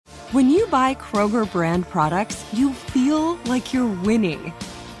When you buy Kroger brand products, you feel like you're winning.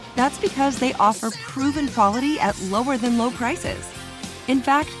 That's because they offer proven quality at lower than low prices. In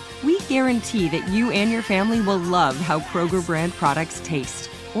fact, we guarantee that you and your family will love how Kroger brand products taste,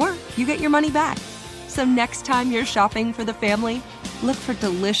 or you get your money back. So next time you're shopping for the family, look for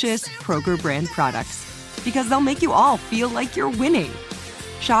delicious Kroger brand products, because they'll make you all feel like you're winning.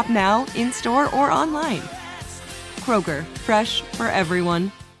 Shop now, in-store, or online. Kroger, fresh for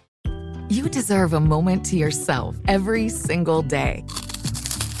everyone. You deserve a moment to yourself every single day.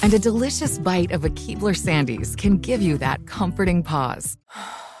 And a delicious bite of a Keebler Sandies can give you that comforting pause.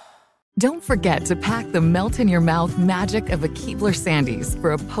 Don't forget to pack the melt-in-your-mouth magic of a Keebler Sandies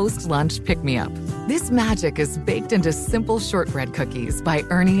for a post-lunch pick-me-up. This magic is baked into simple shortbread cookies by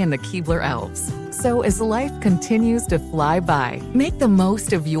Ernie and the Keebler Elves. So as life continues to fly by, make the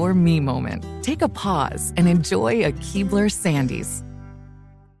most of your me moment. Take a pause and enjoy a Keebler Sandies.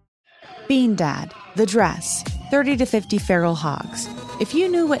 Bean Dad, The Dress, 30 to 50 Feral Hogs. If you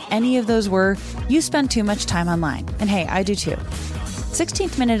knew what any of those were, you spend too much time online. And hey, I do too.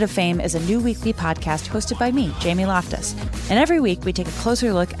 16th Minute of Fame is a new weekly podcast hosted by me, Jamie Loftus. And every week we take a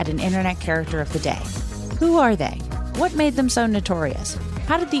closer look at an internet character of the day. Who are they? What made them so notorious?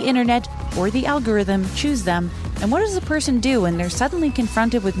 How did the internet or the algorithm choose them? And what does a person do when they're suddenly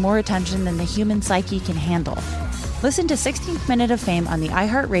confronted with more attention than the human psyche can handle? Listen to 16th Minute of Fame on the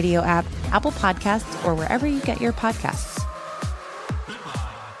iHeartRadio app, Apple Podcasts, or wherever you get your podcasts.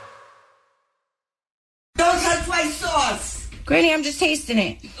 Don't touch my sauce! Granny, I'm just tasting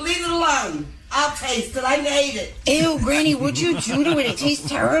it. Leave it alone. I'll taste it. I made it. Ew, Granny, what'd you do to it? It tastes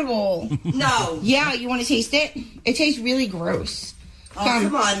terrible. No. Yeah, you want to taste it? It tastes really gross. Oh,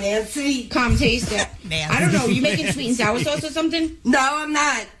 come on, Nancy. Come taste it. Nancy. I don't know. You making sweet and sour sauce or something? No, I'm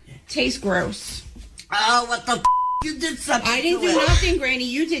not. Tastes gross. Oh, what the You did something. I didn't do nothing, Granny.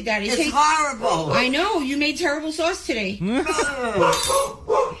 You did that. It's horrible. I know. You made terrible sauce today.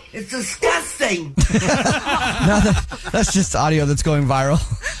 It's disgusting. No, that's just audio that's going viral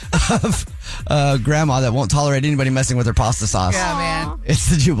of grandma that won't tolerate anybody messing with her pasta sauce. Yeah, man. It's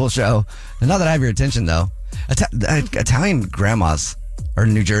the Jubal Show. And now that I have your attention, though, Italian grandmas, or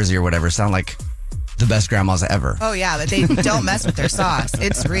New Jersey or whatever, sound like the best grandmas ever. Oh, yeah, but they don't mess with their sauce.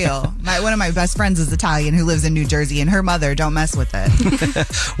 It's real. One of my best friends is Italian who lives in New Jersey, and her mother don't mess with it.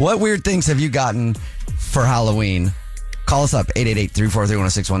 What weird things have you gotten for Halloween? Call us up,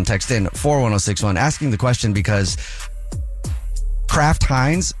 888-343-1061. Text in 41061. Asking the question because Kraft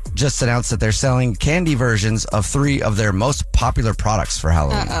Heinz just announced that they're selling candy versions of 3 of their most popular products for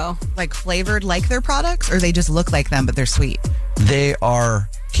Halloween. Uh-oh. Like flavored like their products, or they just look like them, but they're sweet? They are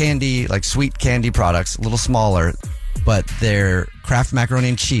candy, like sweet candy products, a little smaller, but they're Kraft macaroni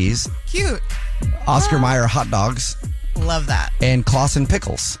and cheese. Cute. Oscar Mayer hot dogs. Love that. And Clausen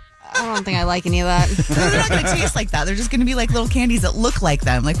pickles. I don't think I like any of that. They're not going to taste like that. They're just going to be like little candies that look like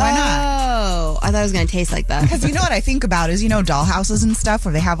them. Like, why not? Oh, I thought it was going to taste like that. Because you know what I think about is, dollhouses and stuff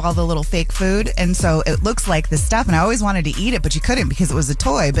where they have all the little fake food. And so it looks like this stuff. And I always wanted to eat it, but you couldn't because it was a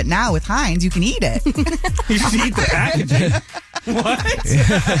toy. But now with Heinz, you can eat it. You should eat the packaging. What?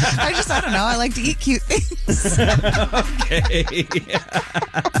 I don't know. I like to eat cute things. Okay.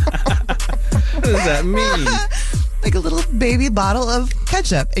 What does that mean? Like a little baby bottle of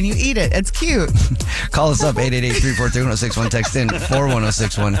ketchup, and you eat it. It's cute. Call us up, 888-343-1061. Text in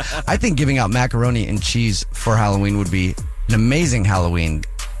 41061. I think giving out macaroni and cheese for Halloween would be an amazing Halloween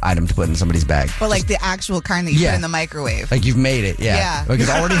item to put in somebody's bag. But like the actual kind that you put in the microwave. Like you've made it, Yeah. Like it's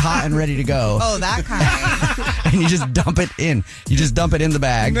already hot and ready to go. Oh, that kind. And you just dump it in. You just dump it in the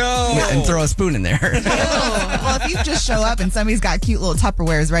bag. No. And throw a spoon in there. Well, if you just show up and somebody's got cute little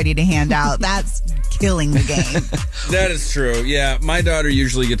Tupperwares ready to hand out, that's killing the game. That is true. Yeah, my daughter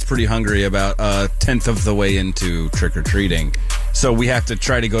usually gets pretty hungry about a 10th of the way into trick-or-treating. So we have to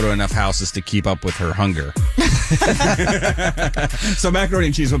try to go to enough houses to keep up with her hunger. So macaroni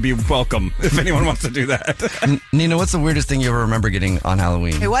and cheese would be welcome if anyone wants to do that. Nina, what's the weirdest thing you ever remember getting on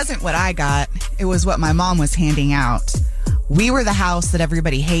Halloween? It wasn't what I got. It was what my mom was handing out. We were the house that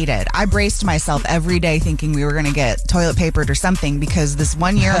everybody hated. I braced myself every day thinking we were going to get toilet papered or something because this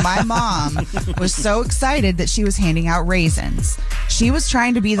one year my mom was so excited that she was handing out raisins. She was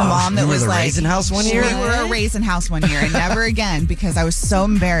trying to be the mom that was like... Raisin House one year? We were a Raisin House one year and never again because I was so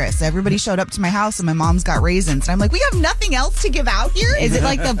embarrassed. Everybody showed up to my house and my mom's got raisins. And I'm like, we have nothing else to give out here? Is it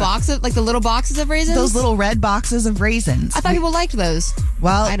like the box of, like the little boxes of raisins? Those little red boxes of raisins. I thought people liked those.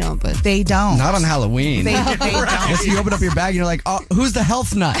 Well, I don't, but they don't. Not on Halloween. They don't. Yes, you open up your bag bag and you're like, oh, who's the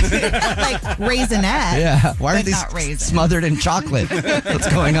health nut? Like raisinette. Yeah. Why aren't but these not raisin. smothered in chocolate? What's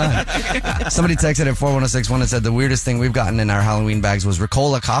going on? Somebody texted at 41061 and said the weirdest thing we've gotten in our Halloween bags was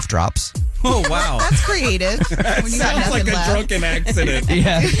Ricola cough drops. Oh, wow. That's creative. When you got Sounds like nothing a left. drunken accident.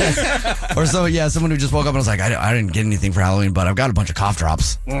 Yeah. Or so, someone who just woke up and was like, I didn't get anything for Halloween, but I've got a bunch of cough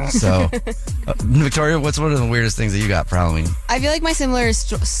drops. So, Victoria, what's one of the weirdest things that you got for Halloween? I feel like my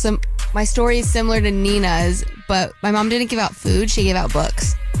story is similar to Nina's, but my mom didn't give out food. She gave out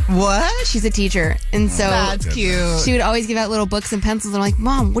books. What? She's a teacher. And so That's cute. she would always give out little books and pencils. And I'm like,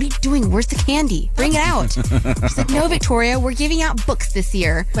 Mom, what are you doing? Where's the candy? Bring it out. She's like, no, Victoria, we're giving out books this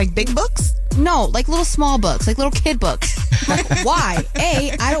year. Like big books? No, like little small books, like little kid books. I'm like, why?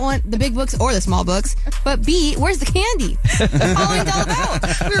 A, I don't want the big books or the small books. But B, where's the candy? Halloween's all about.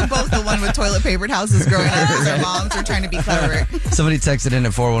 We were both the one with toilet papered houses growing up because our moms were trying to be clever. Somebody texted in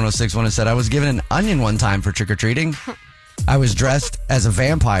at 41061 and said, I was given an onion one time for trick-or-treating. I was dressed as a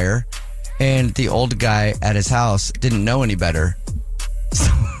vampire, and the old guy at his house didn't know any better.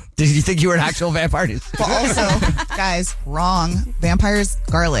 So, did you think you were an actual vampire? But also, guys, wrong. Vampires,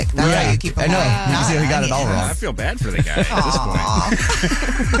 garlic. That's how you keep them I know. alive. You see, we got it all I wrong. feel bad for the guy at this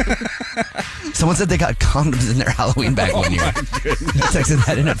point. Someone said they got condoms in their Halloween bag one year. Texted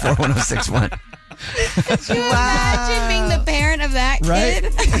that in at 41061. Could you imagine being the parent of that Right?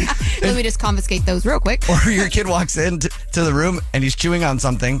 kid? Let me just confiscate those real quick. Or your kid walks into the room and he's chewing on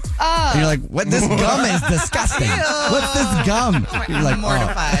something. And you're like, what? This gum is disgusting. What's this gum? You're like, I'm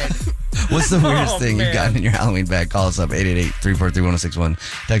mortified. What's the weirdest thing you've gotten in your Halloween bag? Call us up,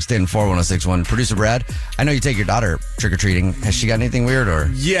 888-343-1061. Text in 41061. Producer Brad, I know you take your daughter trick-or-treating. Has she got anything weird? Or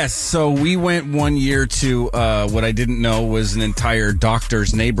Yes, so we went one year to what I didn't know was an entire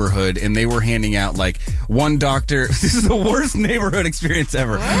doctor's neighborhood, and they were handing out, like, one doctor... This is the worst neighborhood experience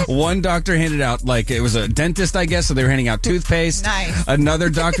ever. What? One doctor handed out, like, it was a dentist, I guess, so they were handing out toothpaste. Nice. Another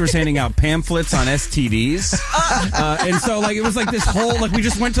doctor was handing out pamphlets on STDs. And so, like, it was like this whole... Like, we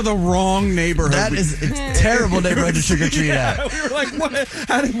just went to the wrong neighborhood. that is a terrible neighborhood to trick-or-treat at. We were like,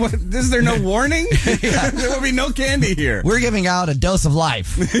 what? Is there no warning? There will be no candy here. We're giving out a dose of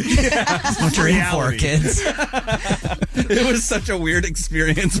life. That's what you're in for, reality. kids. It was such a weird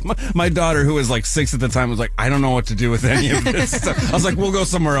experience. My daughter, who was like 6 at the time, was like, I don't know what to do with any of this stuff. I was like, we'll go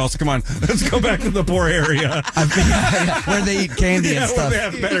somewhere else. Come on. Let's go back to the poor area. Where they eat candy and Where stuff. they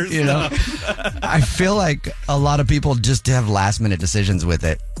have better You know? stuff. I feel like a lot of people just have last-minute decisions with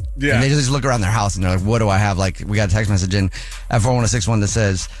it. Yeah. And they just look around their house and they're like, what do I have? Like, we got a text message in at 41061 that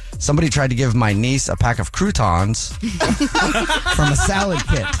says, somebody tried to give my niece a pack of croutons from a salad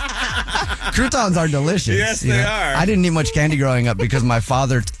kit. Croutons are delicious. Yes, you they know? are. I didn't eat much candy growing up because my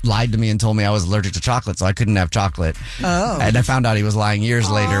father lied to me and told me I was allergic to chocolate, so I couldn't have chocolate. Oh. And I found out he was lying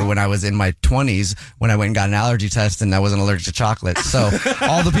years later when I was in my 20s when I went and got an allergy test and I wasn't allergic to chocolate. So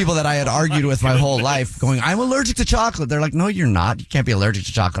all the people that I had argued with my whole life going, I'm allergic to chocolate. They're like, no, you're not. You can't be allergic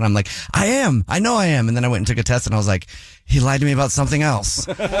to chocolate. I'm like, I am. I know I am. And then I went and took a test and I was like, he lied to me about something else.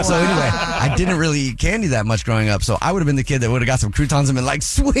 So anyway, I didn't really eat candy that much growing up. So I would have been the kid that would have got some croutons and been like,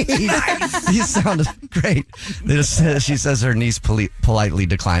 sweet. These sounded great. She says her niece politely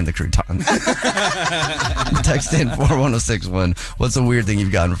declined the croutons. Text in 41061. What's a weird thing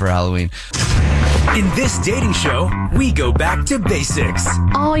you've gotten for Halloween? In this dating show, we go back to basics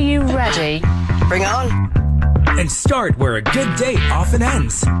Are you ready? Bring it on. and start where a good date often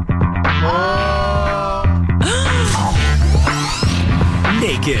ends.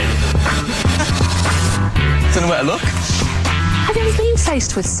 Naked. Don't know where to look. Have you ever been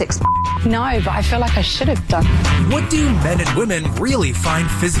faced with six? No, but I feel like I should have done. What do men and women really find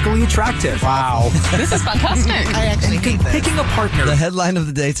physically attractive? Wow. This is fantastic. I actually hate this. Picking a partner. The headline of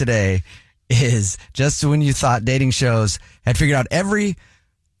the day today is just when you thought dating shows had figured out every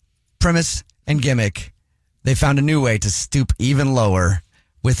premise and gimmick, they found a new way to stoop even lower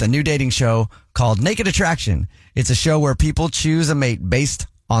with a new dating show called Naked Attraction. It's a show where people choose a mate based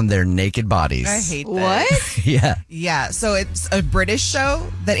on their naked bodies. I hate this. What? Yeah. Yeah, so it's a British show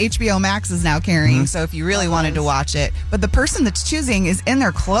that HBO Max is now carrying. So if you really wanted to watch it, but the person that's choosing is in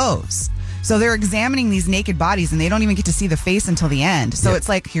their clothes. So they're examining these naked bodies and they don't even get to see the face until the end. So it's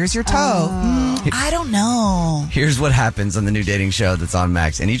like, here's your toe. I don't know. Here's what happens on the new dating show that's on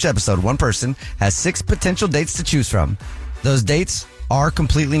Max. In each episode, one person has 6 potential dates to choose from. Those dates are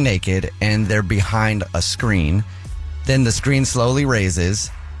completely naked and they're behind a screen. Then the screen slowly raises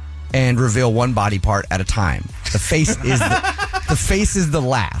and reveal one body part at a time. The face is the face is the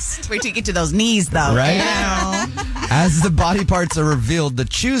last. Wait till you get to those knees, though. Right? Ew. As the body parts are revealed, the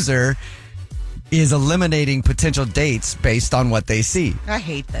chooser is eliminating potential dates based on what they see. I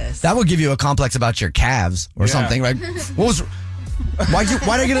hate this. That will give you a complex about your calves or something, right?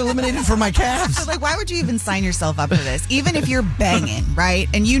 Why'd I get eliminated for my calves? Like, why would you even sign yourself up for this? Even if you're banging, right?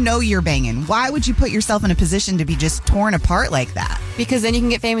 And you know you're banging. Why would you put yourself in a position to be just torn apart like that? Because then you can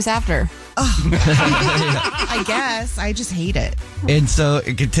get famous after. I guess. I just hate it. And so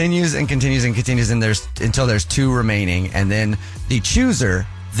it continues and continues and continues, and until there's 2 remaining, and then the chooser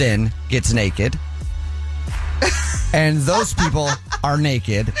then gets naked. And those people are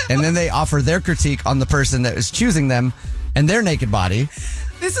naked, and then they offer their critique on the person that is choosing them and their naked body.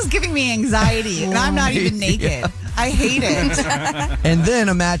 This is giving me anxiety, and I'm not even naked. Yeah. I hate it. And then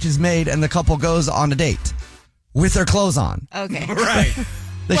a match is made, and the couple goes on a date with their clothes on. Okay. Right.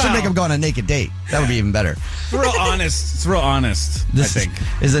 They should make them go on a naked date. That would be even better. It's real honest. It's real honest, This I think.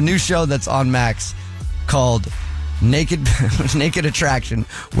 is a new show that's on Max called Naked Attraction,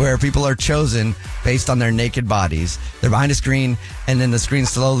 where people are chosen based on their naked bodies. They're behind a screen, and then the screen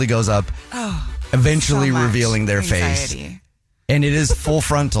slowly goes up, eventually so revealing their anxiety. face. And it is full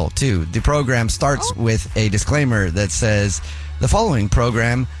frontal, too. The program starts with a disclaimer that says, the following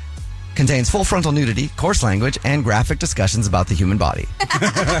program contains full frontal nudity, coarse language, and graphic discussions about the human body.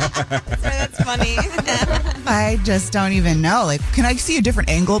 That's funny. I just don't even know. Like, can I see a different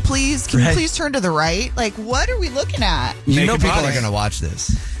angle, please? Can you please turn to the right? Like, what are we looking at? You know Naked people bodies. are going to watch this.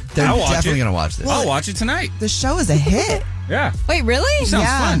 They're I'll watch definitely it. going to watch this. I'll watch it tonight. The show is a hit. Yeah. Wait, really? Sounds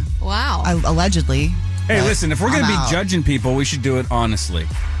fun. Wow. Allegedly. Hey, listen, if we're going to be I'm out. judging people, we should do it honestly.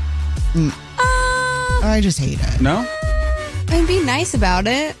 I just hate it. No? I mean, be nice about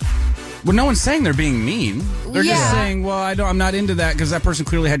it. Well, no one's saying they're being mean. They're just Yeah. saying, well, I'm not into that because that person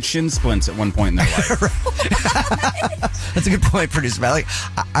clearly had shin splints at one point in their life. That's a good point, producer Matt.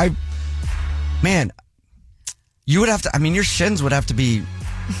 Like, man, you would have to. I mean, your shins would have to be.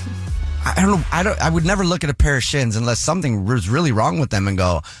 I don't know. I would never look at a pair of shins unless something was really wrong with them and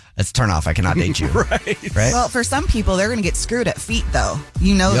go, "Let's turn off. I cannot date you." Right. Well, for some people, they're going to get screwed at feet, though.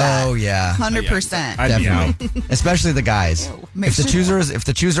 You know that. Oh yeah, 100%. I'd be out. definitely. Especially the guys. If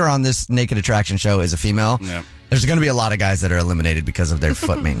the chooser on this Naked Attraction show is a female, Yep. there's going to be a lot of guys that are eliminated because of their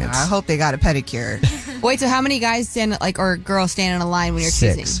foot maintenance. I hope they got a pedicure. Wait, so how many guys stand or girls stand in a line when you're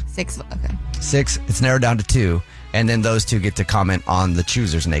 6. choosing? 6. Okay. 6. It's narrowed down to 2. And then those 2 get to comment on the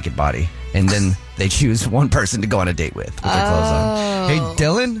chooser's naked body. And then they choose one person to go on a date with their clothes on. Hey,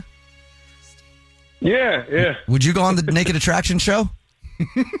 Dylan? Yeah. Would you go on the Naked Attraction show?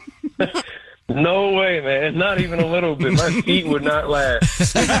 No way, man. Not even a little bit. My feet would not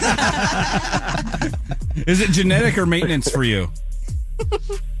last. Is it genetic or maintenance for you?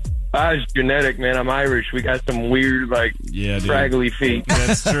 It's genetic, man. I'm Irish. We got some weird, dude. scraggly feet.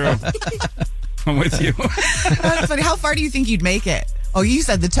 That's true. I'm with you. That's funny. How far do you think you'd make it? Oh, you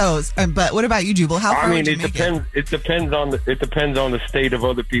said the toes. But what about you, Jubal? How far would you make it? It depends on the state of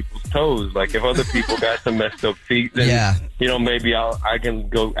other people's toes. Like if other people got some messed up feet, then maybe I can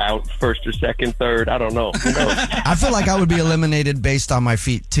go out first or second, third. I don't know. Who knows? I feel like I would be eliminated based on my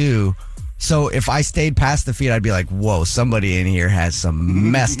feet too. So if I stayed past the feet, I'd be like, whoa, somebody in here has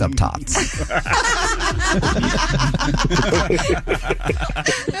some messed up tots.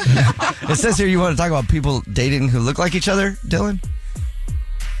 It says here you want to talk about people dating who look like each other, Dylan?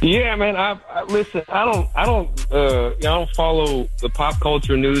 Yeah, man. I listen. I don't follow the pop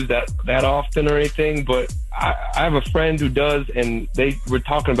culture news that often or anything. But I have a friend who does, and they were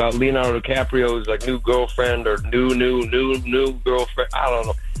talking about Leonardo DiCaprio's new girlfriend or new girlfriend. I don't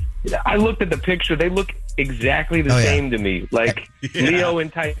know. I looked at the picture. They look exactly the same to me. Leo in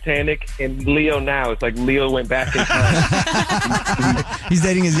Titanic and Leo now. It's like Leo went back in time. He's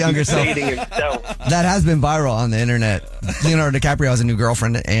dating his younger self. Dating himself. That has been viral on the internet. Leonardo DiCaprio has a new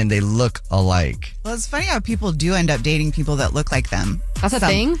girlfriend, and they look alike. Well, it's funny how people do end up dating people that look like them. That's a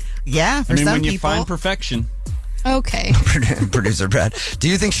thing? Yeah, for some when you people. find perfection. Okay. Producer Brad, do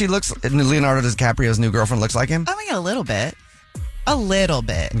you think Leonardo DiCaprio's new girlfriend looks like him? I mean, a little bit. A little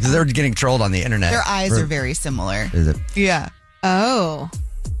bit. Because they're getting trolled on the internet. Their eyes are very similar. Is it? Yeah. Oh.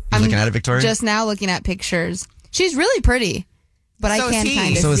 You looking at it, Victoria? Just now looking at pictures. She's really pretty, but So I is can he.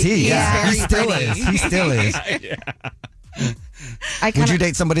 kind of So is he. Yeah, He's he still very is. He still is. Would you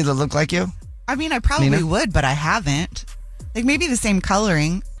date somebody that looked like you? I mean, I probably Nina? would, but I haven't. Like maybe the same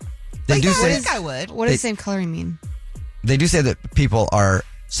coloring. They do I say think I would. What does the same coloring mean? they do say that people are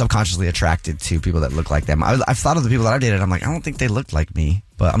subconsciously attracted to people that look like them. I've thought of the people that I've dated. I'm like, I don't think they look like me,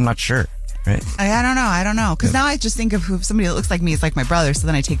 but I'm not sure. Right? I don't know. Because now I just think of somebody that looks like me is like my brother, so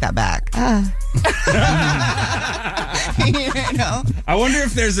then I take that back. I wonder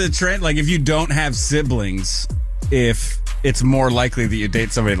if there's a trend, if you don't have siblings, if it's more likely that you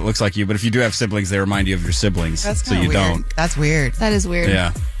date somebody that looks like you. But if you do have siblings, they remind you of your siblings. That's so you weird. don't. That's weird. That is weird.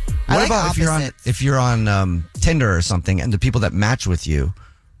 Yeah. I What like about opposites. if you're on Tinder or something, and the people that match with you,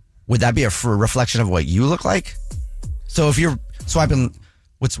 would that be a reflection of what you look like? So if you're swiping,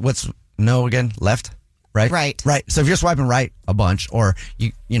 what's no again? Left, right, right. So if you're swiping right a bunch, or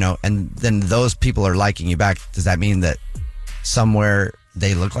you know, and then those people are liking you back, does that mean that somewhere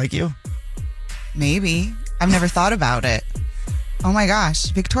they look like you? Maybe. I've never thought about it. Oh my gosh,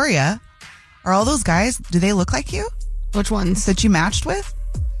 Victoria, are all those guys? Do they look like you? Which ones that you matched with?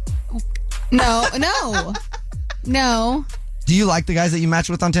 No. Do you like the guys that you match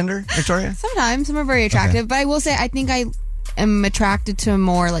with on Tinder, Victoria? Sometimes some are very attractive, but I will say I think I am attracted to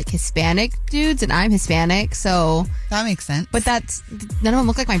more like Hispanic dudes, and I'm Hispanic, so that makes sense. But that's none of them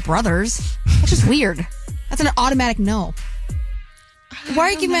look like my brothers. That's just weird. That's an automatic no. Why are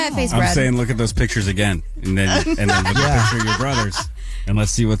you giving me that face, Brad? I'm saying look at those pictures again, and then look at the picture of your brothers, and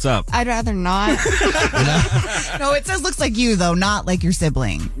let's see what's up. I'd rather not. No, it says looks like you though, not like your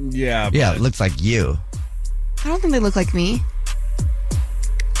sibling. Yeah, yeah, it looks like you. I don't think they look like me.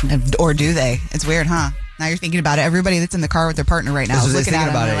 Or do they? It's weird, huh? Now you're thinking about it. Everybody that's in the car with their partner right now This is is looking at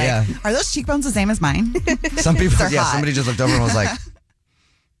thinking them. about They're it, like, are those cheekbones the same as mine? Some people, They're yeah, hot. somebody just looked over and was like,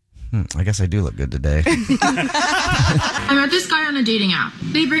 I guess I do look good today. I met this guy on a dating app.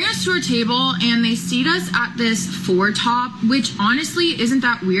 They bring us to our table and they seat us at this four top, which honestly isn't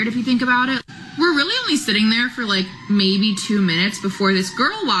that weird if you think about it. We're really only sitting there for like maybe 2 minutes before this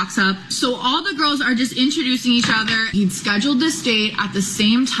girl walks up. So all the girls are just introducing each other. He'd scheduled this date at the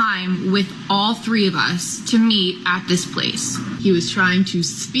same time with all three of us to meet at this place. He was trying to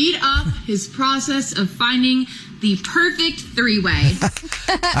speed up his process of finding the perfect three-way.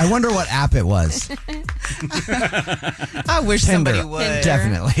 I wonder what app it was. I wish Tinder. somebody would.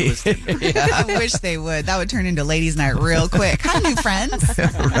 Definitely. I wish they would. That would turn into ladies' night real quick. Hi, new friends.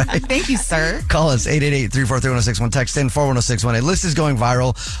 Thank you, sir. Call us 888-343-1061. Text in 41061. A list is going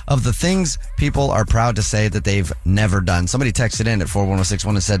viral of the things people are proud to say that they've never done. Somebody texted in at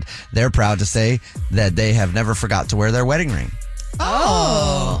 41061 and said they're proud to say that they have never forgot to wear their wedding ring.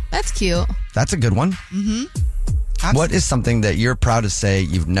 Oh, that's cute. That's a good one. Mm-hmm. What is something that you're proud to say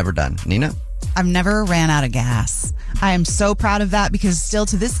you've never done? Nina? I've never ran out of gas. I am so proud of that because still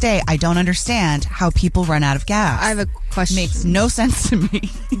to this day, I don't understand how people run out of gas. I have a question. Makes no sense to me.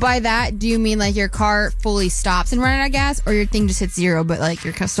 By that, do you mean like your car fully stops and runs out of gas, or your thing just hits zero, but like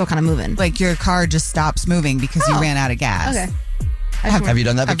you're still kind of moving? Like your car just stops moving because you ran out of gas. Okay. Have you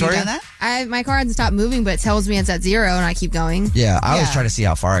done that, Victoria? Have you done that? My car hasn't stopped moving, but it tells me it's at zero, and I keep going. Yeah, I always try to see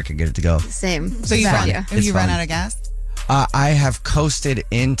how far I could get it to go. Same. So you run, Yeah. have you fun. run out of gas? I have coasted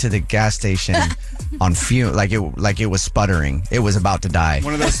into the gas station on fume, like it was sputtering. It was about to die.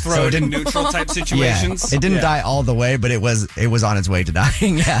 One of those throw it in neutral type situations. Yeah, it didn't die all the way, but it was on its way to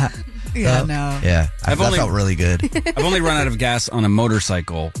dying. Yeah. Yeah, no. Yeah, I've that only- felt really good. I've only run out of gas on a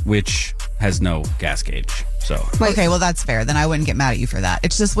motorcycle, which has no gas gauge. So Okay, well, that's fair. Then I wouldn't get mad at you for that.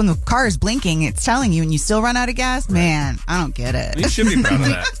 It's just when the car is blinking, it's telling you and you still run out of gas. Man, I don't get it. you should be proud of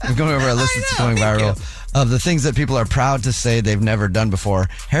that. I'm going over a list that's going viral of the things that people are proud to say they've never done before.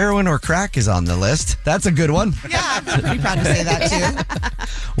 Heroin or crack is on the list. That's a good one. Yeah, I'm pretty proud to say that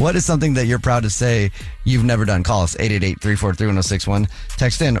too. What is something that you're proud to say you've never done? Call us 888-343-1061.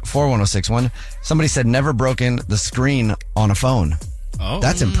 Text in 41061. Somebody said never broken the screen on a phone. Oh,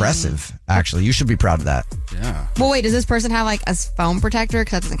 That's impressive, actually. You should be proud of that. yeah. Well, wait, does this person have like a phone protector?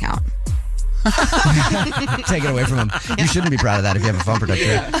 Because that doesn't count. Take it away from him. You shouldn't be proud of that if you have a phone protector.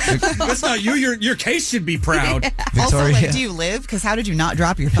 That's not you. Your case should be proud. Also, Victoria, like, do you live? Because how did you not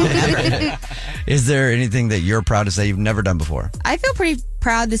drop your phone ever? is there anything that you're proud to say you've never done before? I feel pretty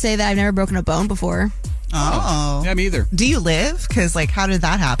proud to say that I've never broken a bone before. Oh. Yeah, me either. Do you live? Because, like, how did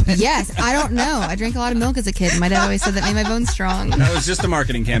that happen? Yes, I don't know. I drank a lot of milk as a kid. My dad always said that made my bones strong. That was just a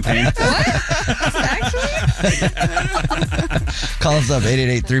marketing campaign. Call us up,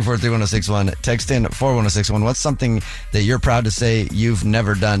 888-343-1061. Text in 41061. What's something that you're proud to say you've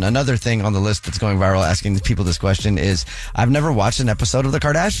never done? Another thing on the list that's going viral asking people this question is, I've never watched an episode of The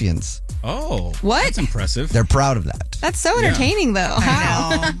Kardashians. Oh. What? That's impressive. They're proud of that. That's so entertaining, though.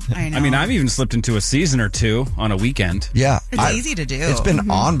 How? I know. I mean, I've even slipped into a season or two on a weekend. Yeah. It's easy to do. It's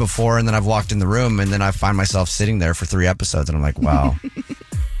been on before, and then I've walked in the room, and then I find myself sitting there for 3 episodes, and I'm like, wow,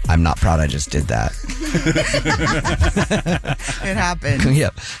 I'm not proud I just did that. It happened.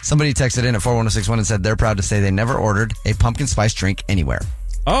 Yep. Somebody texted in at 41061 and said they're proud to say they never ordered a pumpkin spice drink anywhere.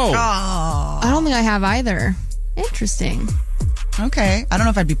 Oh. I don't think I have either. Interesting. Okay. I don't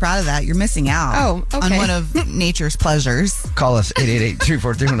know if I'd be proud of that. You're missing out. Oh, okay. On one of nature's pleasures. Call us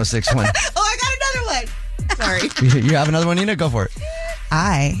 888-343-1061. Oh, I got another one. Sorry. You have another one, Nina? Go for it.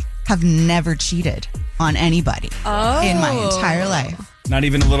 I have never cheated on anybody in my entire life. Not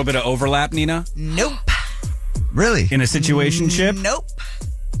even a little bit of overlap, Nina? Nope. Really? In a situationship? Nope.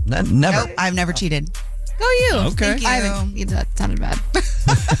 Never. Nope. I've never cheated. Go you. Okay. Thank you. I haven't. That sounded bad.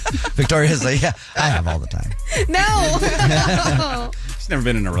 Victoria's like, yeah, I have all the time. No. She's never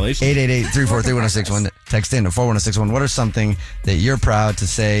been in a relationship. 888-343-1061. Text in to 41061. What are something that you're proud to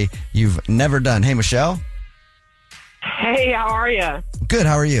say you've never done? Hey, Michelle. Hey, how are you? Good.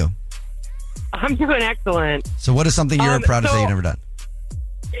 How are you? I'm doing excellent. So what is something you're proud to say you've never done?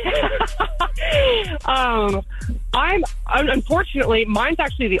 I'm unfortunately, mine's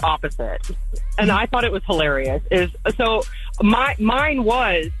actually the opposite, and I thought it was hilarious. Mine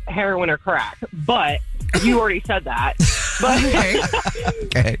was heroin or crack, but you already said that. But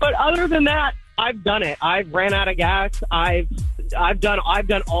Okay. but other than that, I've done it. I've ran out of gas. I've done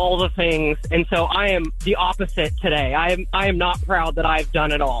all the things, and so I am the opposite today. I am not proud that I've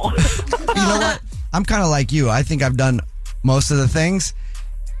done it all. You know what? I'm kind of like you. I think I've done most of the things,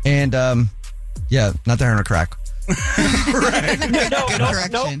 and yeah, not the heroin or crack. Right. Good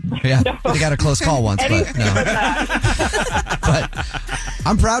correction. Yeah, they got a close call once, but no. But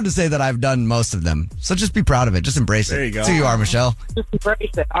I'm proud to say that I've done most of them. So just be proud of it. Just embrace it. There you go. So you are, Michelle. Just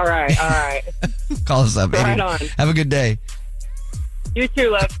embrace it. All right. Call us up. Right on. Have a good day. You too,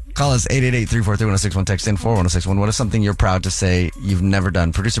 love. Call us 888-343-1061. Text in 41061. What is something you're proud to say you've never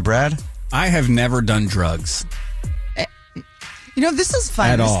done? Producer Brad? I have never done drugs. You know, this is fun.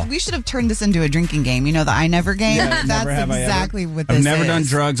 At all. We should have turned this into a drinking game. You know, the I never game? Yeah, That's never have I ever. exactly what this I've is. never done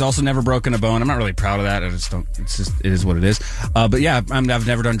drugs. Also, never broken a bone. I'm not really proud of that. It is what it is. But yeah, I've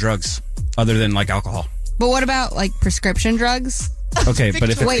never done drugs other than like alcohol. But what about like prescription drugs? Okay, but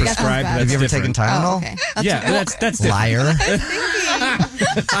if it's Wait, that sounds prescribed, bad. that's Have you ever different. taken Tylenol? Oh, okay. Yeah, that's different. Liar.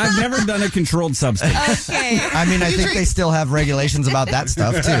 I've never done a controlled substance. Okay. I mean, I think they still have regulations about that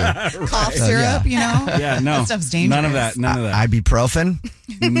stuff, too. Cough So, syrup, you know? Yeah, no. That stuff's dangerous. None of that. Ibuprofen?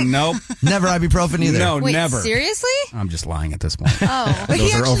 Nope. Never ibuprofen either. No, Wait, never. seriously? I'm just lying at this point. Oh.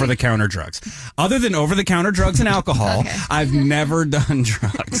 Those are over-the-counter drugs. Other than over-the-counter drugs and alcohol, Okay. I've never done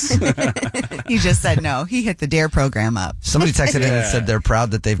drugs. He just said no. He hit the DARE program up. Somebody texted in and said they're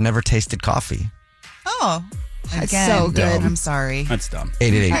proud that they've never tasted coffee. Oh. That's Again, so good. I'm sorry. That's dumb.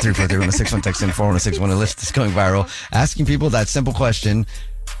 888-343-1061. Text in 41061. A list is going viral. Asking people that simple question,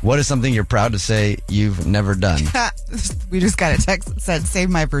 what is something you're proud to say you've never done? We just got a text that said, save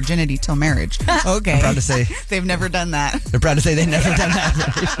my virginity till marriage. Okay. I'm proud to say They've never done that. they're proud to say they've never done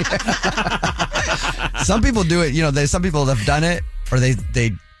that. Some people do it, you know, some people have done it or they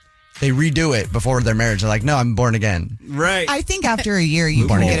redo it before their marriage. They're like, no, I'm born again. Right. I think after a year, you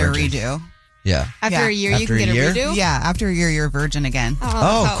Born can get a virgin. redo. Yeah. After a year, you After can a get a year? redo? Yeah, after a year, you're a virgin again. Oh,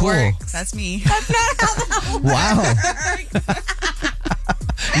 how it cool. works. That's me. Wow.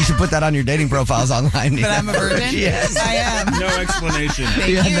 You should put that on your dating profiles online. But I'm a virgin? Yes. I am. No explanation. Thank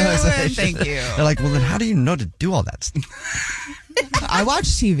Yeah, you. no explanation. Thank you. They're like, well, then how do you know to do all that stuff? I watch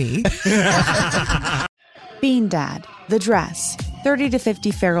TV. Bean Dad, The Dress, 30 to 50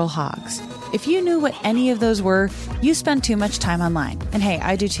 Feral Hogs. If you knew what any of those were, you spend too much time online. And hey,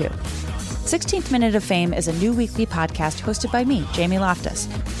 I do too. 16th Minute of Fame is a new weekly podcast hosted by me, Jamie Loftus.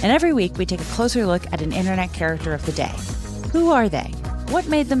 And every week we take a closer look at an internet character of the day. Who are they? What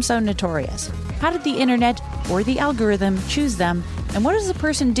made them so notorious? How did the internet or the algorithm choose them? And what does a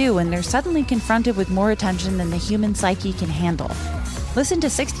person do when they're suddenly confronted with more attention than the human psyche can handle? Listen to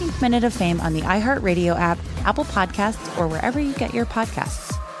 16th Minute of Fame on the iHeartRadio app, Apple Podcasts, or wherever you get your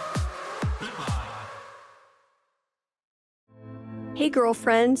podcasts. Hey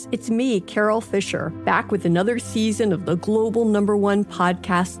girlfriends, it's me, Carol Fisher, back with another season of the global #1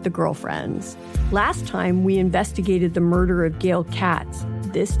 podcast, The Girlfriends. Last time, we investigated the murder of Gail Katz.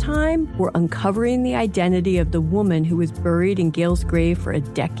 This time, we're uncovering the identity of the woman who was buried in Gail's grave for a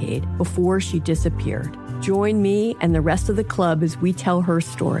decade before she disappeared. Join me and the rest of the club as we tell her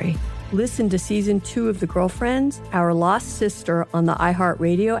story. Listen to Season 2 of The Girlfriends, Our Lost Sister on the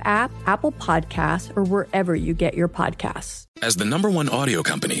iHeartRadio app, Apple Podcasts, or wherever you get your podcasts. As the #1 audio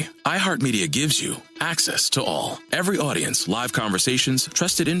company, iHeartMedia gives you access to all. Every audience, live conversations,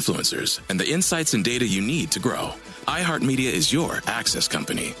 trusted influencers, and the insights and data you need to grow. iHeartMedia is your access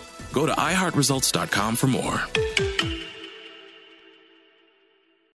company. Go to iHeartResults.com for more.